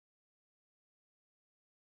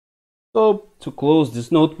So to close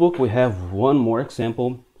this notebook, we have one more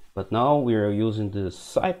example, but now we are using the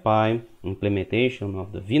SciPy implementation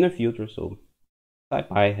of the wiener filter. So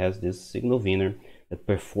SciPy has this signal wiener that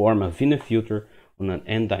perform a wiener filter on an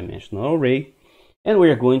n-dimensional array, and we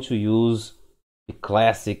are going to use the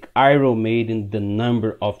classic Iron Maiden, the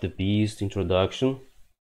number of the beast introduction.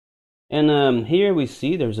 And here we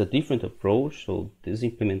see there's a different approach. So this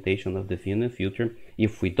implementation of the wiener filter,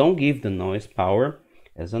 if we don't give the noise power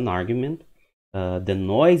as an argument, the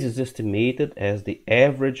noise is estimated as the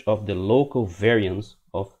average of the local variance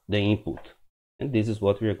of the input, and this is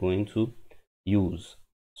what we are going to use.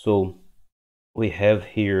 So we have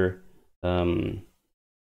here,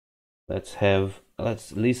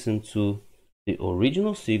 let's listen to the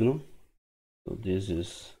original signal. So this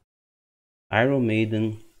is Iron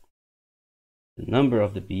Maiden, the number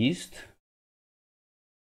of the beast.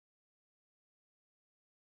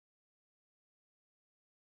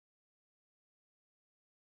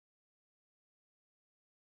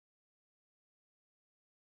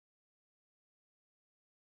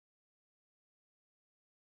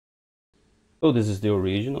 So this is the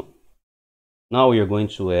original. Now we are going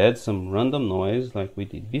to add some random noise like we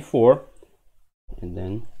did before, and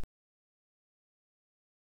then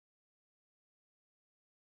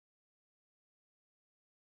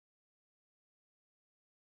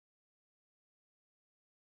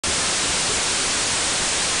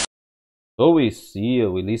so we see,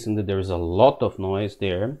 we listen that there's a lot of noise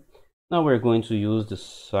there. Now we're going to use the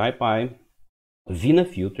SciPy wiener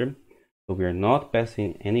filter. So we are not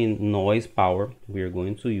passing any noise power. We are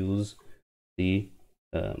going to use the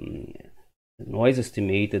noise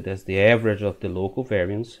estimated as the average of the local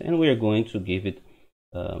variance, and we are going to give it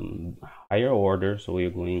higher order. So we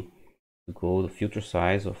are going to go the filter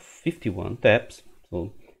size of 51 taps.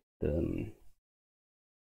 So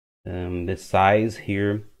the size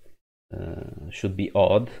here should be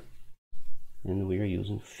odd, and we are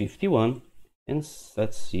using 51, and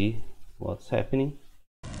let's see what's happening.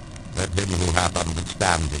 Let him who hath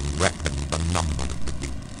understanding reckon the number of the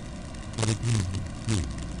beast. For it is true.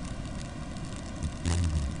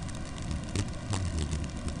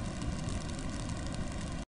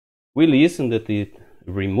 We listen that it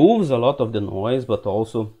removes a lot of the noise, but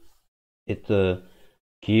also it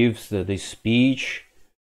gives the speech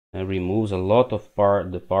and removes a lot of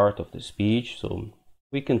the part of the speech. So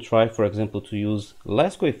we can try, for example, to use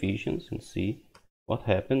less coefficients and see what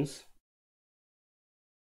happens.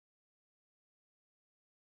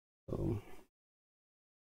 So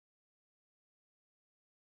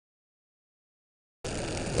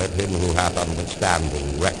let him who hath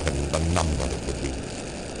understanding reckon the number of the beast.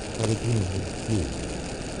 For it is true.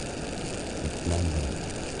 Its number is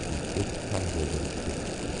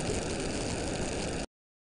 666.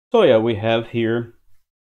 So yeah, we have here,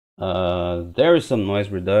 there is some noise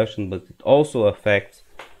reduction, but it also affects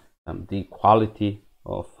the quality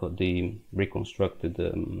of the reconstructed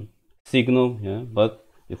signal. Yeah, but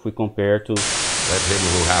if we compare to, let him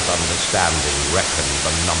who hath understanding reckon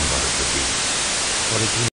the number of the beast. For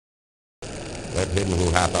it is, let him who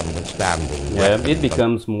hath understanding reckon it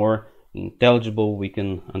becomes more intelligible. We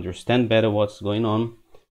can understand better what's going on,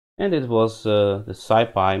 and it was the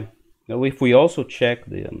SciPy. Now, if we also check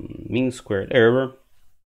the mean squared error,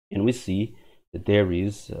 and we see that there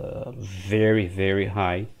is a very, very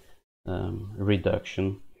high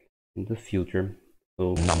reduction in the filter.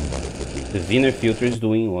 So the wiener filter is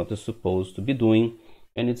doing what it's supposed to be doing,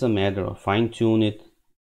 and it's a matter of fine-tune it,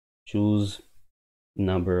 choose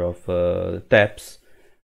number of taps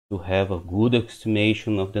to have a good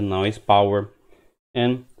estimation of the noise power.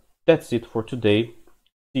 And that's it for today.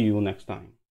 See you next time.